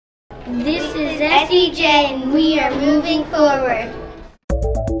This is SEJ and we are moving forward.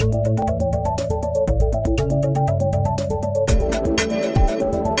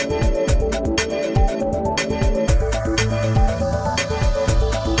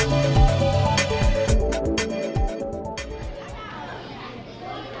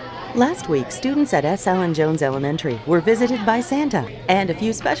 Last week, students at S. Allen Jones Elementary were visited by Santa and a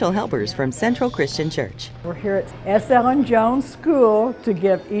few special helpers from Central Christian Church. We're here at S. Allen Jones School to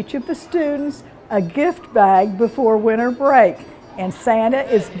give each of the students a gift bag before winter break. And Santa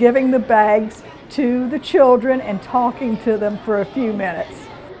is giving the bags to the children and talking to them for a few minutes.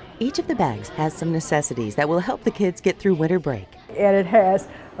 Each of the bags has some necessities that will help the kids get through winter break. And it has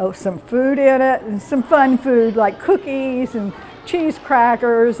some food in it and some fun food like cookies and cheese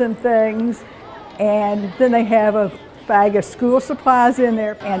crackers and things, and then they have a bag of school supplies in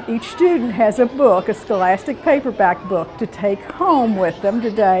there, and each student has a book, a Scholastic paperback book, to take home with them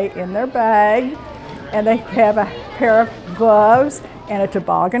today in their bag. And they have a pair of gloves and a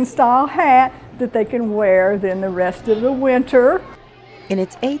toboggan-style hat that they can wear then the rest of the winter. In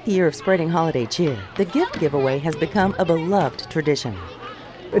its 8th year of spreading holiday cheer, the gift giveaway has become a beloved tradition.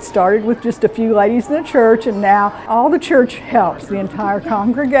 It started with just a few ladies in the church, and now all the church helps. The entire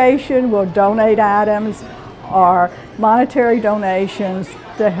congregation will donate items or monetary donations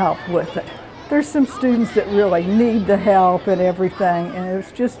to help with it. There's some students that really need the help and everything, and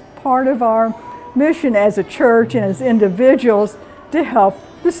it's just part of our mission as a church and as individuals to help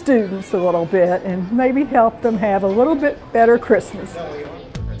the students a little bit and maybe help them have a little bit better Christmas.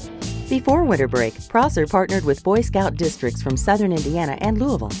 Before winter break, Prosser partnered with Boy Scout districts from Southern Indiana and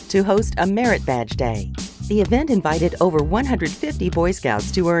Louisville to host a Merit Badge Day. The event invited over 150 Boy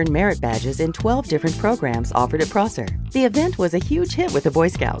Scouts to earn merit badges in 12 different programs offered at Prosser. The event was a huge hit with the Boy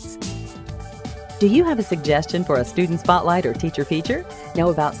Scouts. Do you have a suggestion for a student spotlight or teacher feature? Know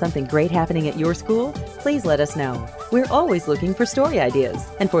about something great happening at your school? Please let us know. We're always looking for story ideas.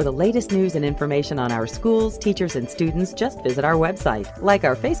 And for the latest news and information on our schools, teachers, and students, just visit our website, like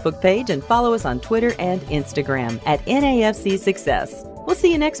our Facebook page, and follow us on Twitter and Instagram at NAFC Success. We'll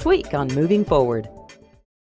see you next week on Moving Forward.